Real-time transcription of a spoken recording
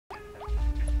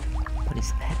What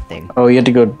is that thing? Oh, you had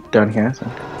to go down here, I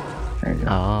think. There you go.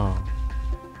 Oh.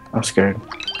 I'm scared.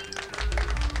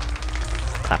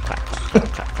 Clap, clap, clap,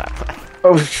 clap, clap, clap.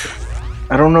 Oh,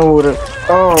 I don't know what it.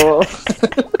 Oh.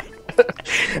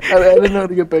 I didn't know how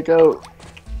to get back out.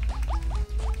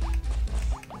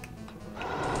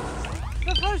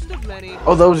 The first of many.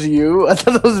 Oh, that was you? I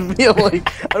thought that was me. I'm like,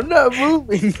 I'm not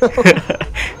moving. No.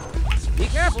 Be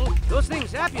careful. Those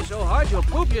things zap you so hard you'll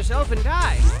poop yourself and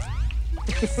die.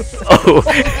 Oh. Oh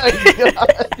my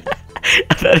god.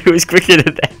 I thought it was quicker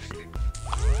than that.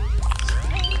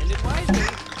 And it wisely.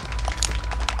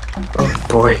 Oh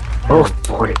boy. Oh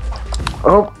boy.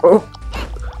 Oh, oh.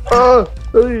 Oh,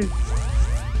 hey.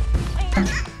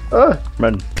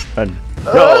 Run, run.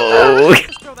 No!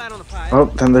 Just throw that on the pile. Oh,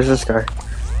 then there's this guy.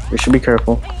 We should be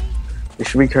careful. We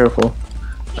should be careful.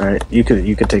 Alright, you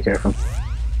could take care of him.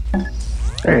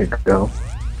 There you go.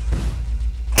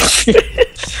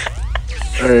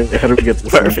 Alright, how do we get this?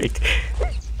 Perfect.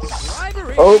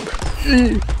 Bribery. Oh!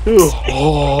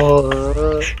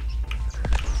 Oh!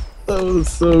 That was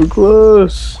so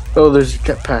close. Oh, there's a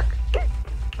jetpack.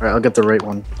 Alright, I'll get the right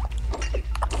one.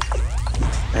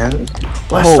 And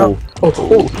blast Oh. up. Oh,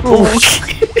 oh, oh.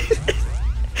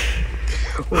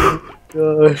 Oh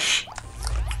gosh.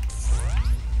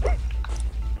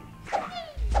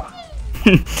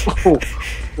 Oh,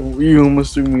 oh, you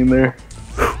almost threw me in there.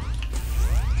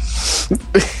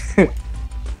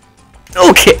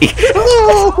 Okay.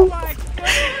 Oh Oh! my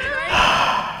goodness.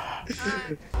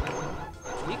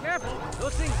 Be careful.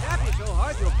 Those things zap you so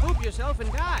hard you'll poop yourself and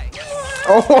die.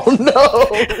 Oh no!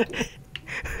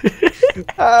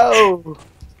 Ow!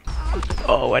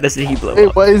 Oh, why doesn't he blow Hey,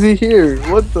 up? why is he here?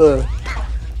 What the?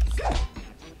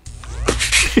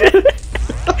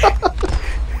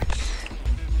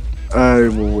 I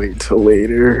will wait till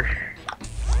later.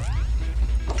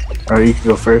 Alright, you can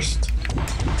go first.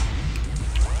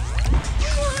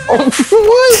 Oh,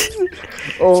 what?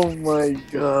 Oh my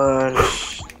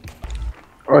gosh.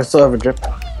 Oh, I still have a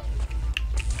jetpack.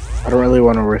 I don't really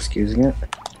want to risk using it.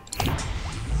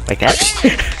 Like that?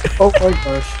 Oh my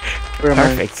gosh. Where am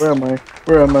Perfect. I? Where am I?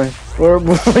 Where am I?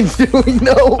 What am I doing?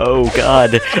 No! Oh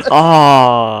god.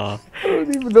 Oh. I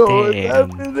don't even know what's Damn.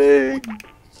 happening.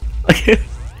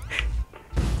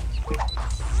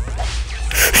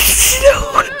 No,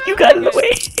 you got in the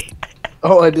way.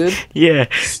 Oh, I did? Yeah.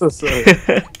 So sorry.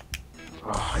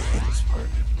 Oh, I hate this part.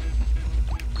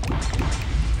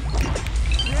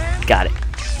 Got it.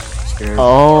 Scared.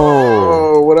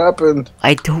 Oh. Oh, what happened?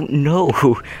 I don't know.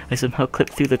 I somehow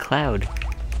clipped through the cloud.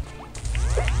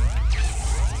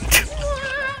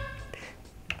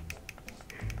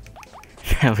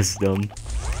 That was dumb.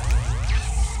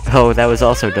 Oh, that was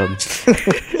also dumb. Where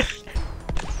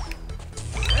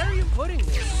are you putting me?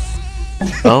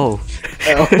 Oh.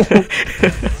 Ow.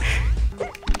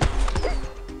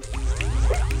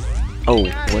 Oh,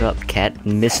 what up, cat?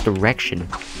 Misdirection.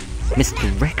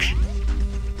 Misdirection.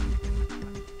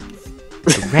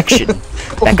 Direction.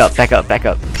 Back up, back up, back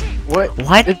up. What?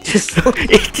 What? It just...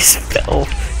 It just fell.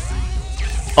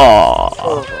 Aww.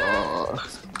 Oh.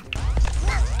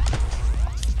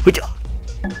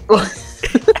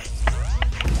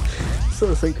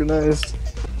 So synchronized.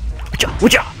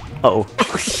 Oh.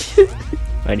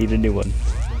 I need a new one.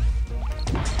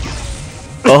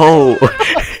 Oh.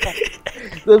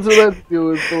 That's what I'm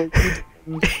doing for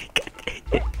like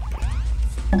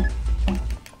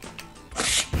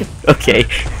Okay.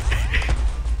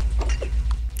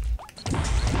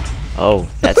 Oh,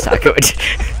 that's not good.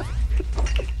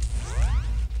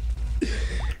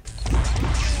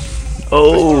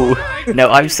 Oh, no,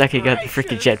 I'm sucking up the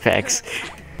freaking jetpacks.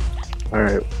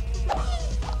 Alright.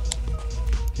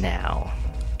 Now.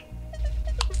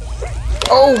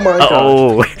 Oh my god.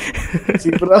 Oh. See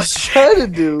what I was trying to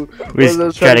do? We're was I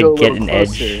was just trying go to a get little an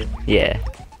edge. closer. Yeah.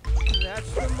 That's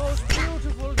the most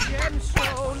beautiful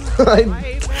gemstone I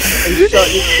shot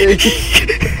your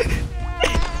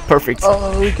face. Perfect.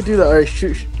 Oh, we could do that. Alright,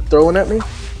 shoot. Throw one at me.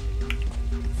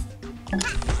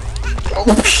 Oh,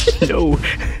 No.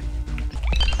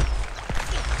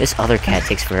 This other cat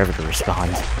takes forever to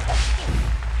respond.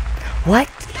 What?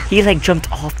 He like jumped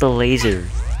off the laser.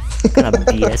 What kind of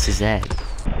BS is that?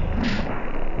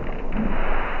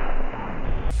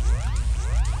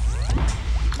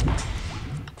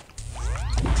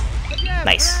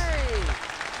 Nice.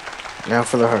 now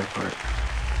for the hard part.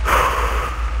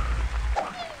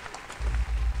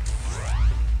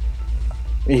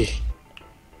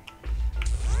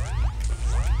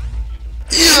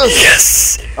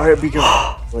 Yes! Alright, be good.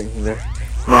 Waiting there.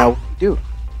 Now, what do?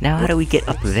 Now how do we get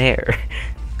up there?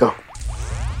 Go.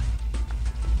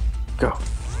 Go.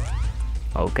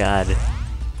 Oh god.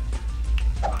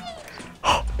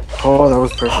 Oh, that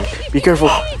was perfect. Be careful.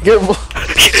 Be careful.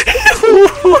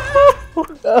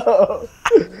 No.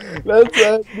 That's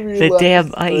actually The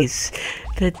damn ice.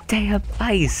 The damn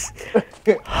ice.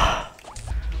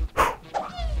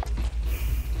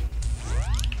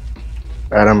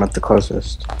 Alright, I'm at the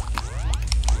closest.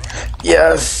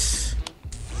 Yes!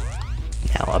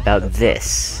 Now about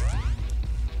this.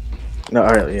 No,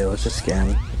 alright, yeah, let's just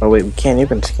scan. Oh wait, we can't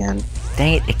even scan.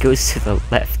 Dang it, it goes to the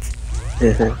left.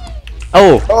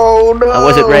 Oh! Oh! No! I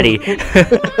wasn't ready.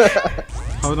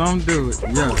 Hold on, do it.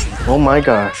 Yeah. Oh my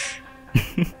gosh.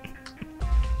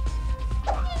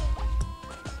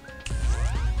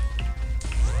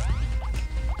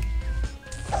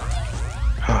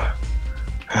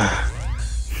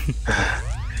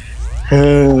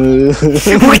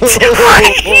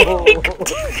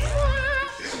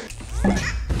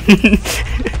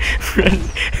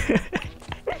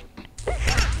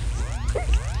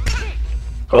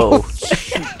 Oh.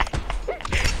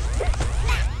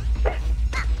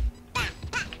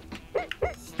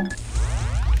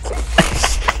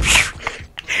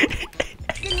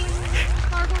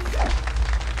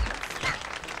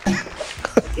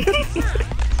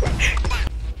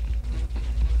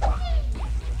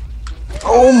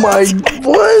 Oh my,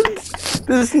 what?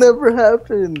 This never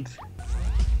happened.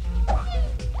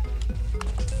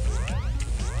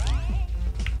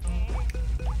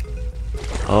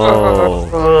 Oh.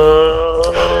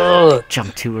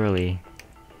 Jump too early.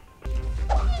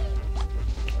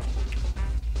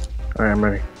 Alright, I'm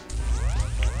ready.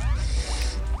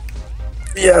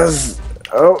 Yes!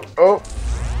 Oh.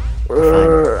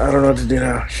 I don't know what to do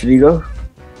now. Should you go?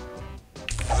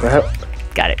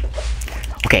 Got it.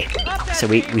 Okay, so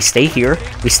we stay here,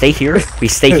 we stay here, we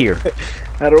stay here.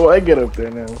 How do I get up there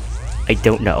now? I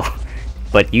don't know,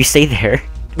 but you stay there.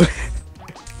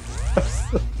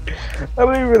 I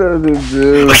don't even know what to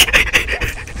do.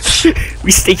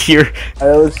 We stay here.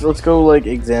 Let's go like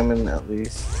examine at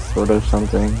least sort of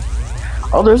something.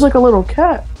 Oh, there's like a little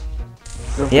cat.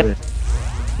 Yep.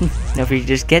 Now if we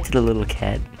just get to the little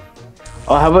cat.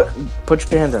 Oh, how about put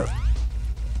your hand out?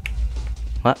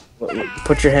 What?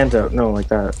 Put your hands out. No, like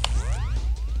that.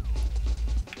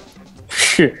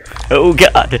 Oh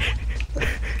god.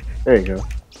 There you go.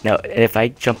 Now if I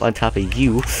jump on top of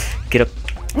you, get up.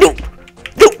 No.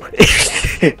 No.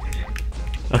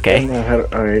 Okay.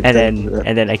 Alright.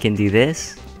 And then I can do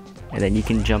this, and then you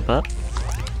can jump up.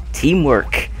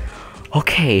 Teamwork.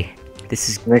 Okay. This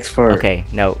is next part. Okay.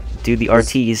 Now do the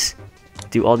RTs.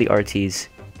 Do all the RTs.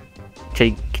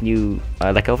 Can you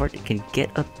let go of it? Can you get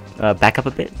up, back up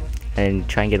a bit, and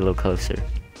try and get a little closer.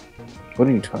 What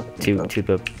are you talking about? To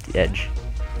the edge.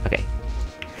 Okay.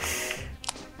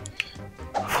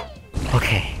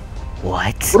 Okay.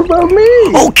 What? What about me?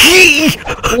 Okay.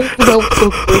 Oh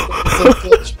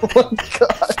my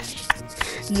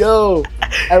gosh. Yo,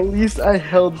 at least I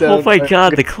held down. Oh my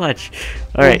god, the clutch.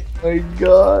 All right. Oh my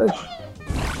gosh.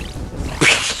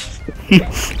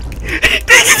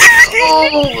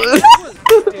 Oh.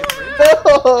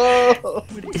 No.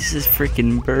 What is this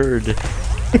freaking bird?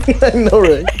 I know,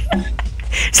 right?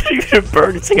 It's not even a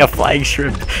bird, it's like a flying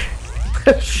shrimp.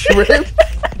 Shrimp?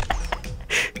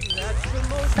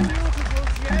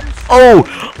 Oh!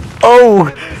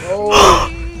 Oh! Oh!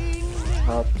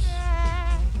 Pops.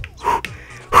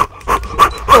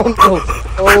 Oh no!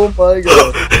 Oh my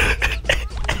god!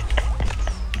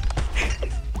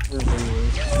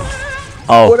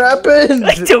 Oh. What happened?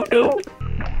 I don't know.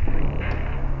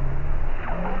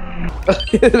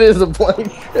 It is a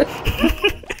blank.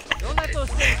 Don't let those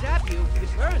things zap you. It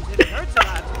burns and it hurts a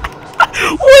lot.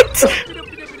 What?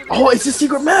 Oh, it's a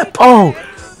secret map! Oh!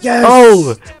 Yes!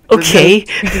 Oh! Okay. You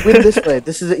can win this way.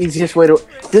 This is the easiest way to.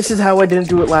 This is how I didn't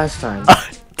do it last time.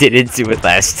 Didn't do it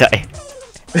last time.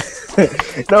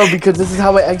 No, because this is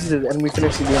how I exited and we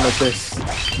finished the game like this.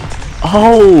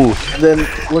 Oh! And then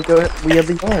look at we have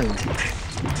the end.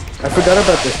 I forgot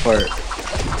about this part.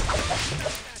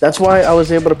 That's why I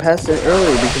was able to pass it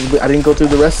early, because I didn't go through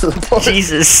the rest of the part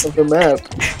Jesus. of the map.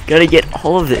 Gotta get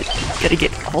all of it. Gotta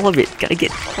get all of it. Gotta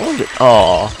get all of it.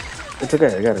 Oh. It's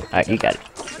okay, I got it. Alright, you got it.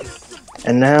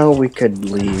 And now we could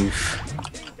leave.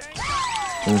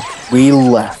 And we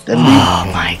left. And Oh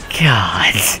my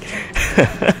god.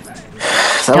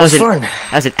 that was fun.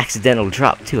 That was an accidental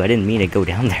drop too. I didn't mean to go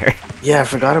down there. Yeah, I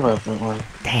forgot about that one.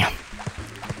 Damn.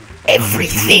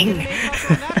 Everything.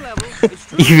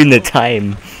 Even the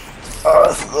time.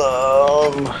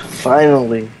 Awesome.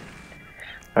 Finally.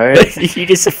 Alright. You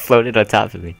just floated on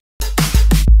top of me.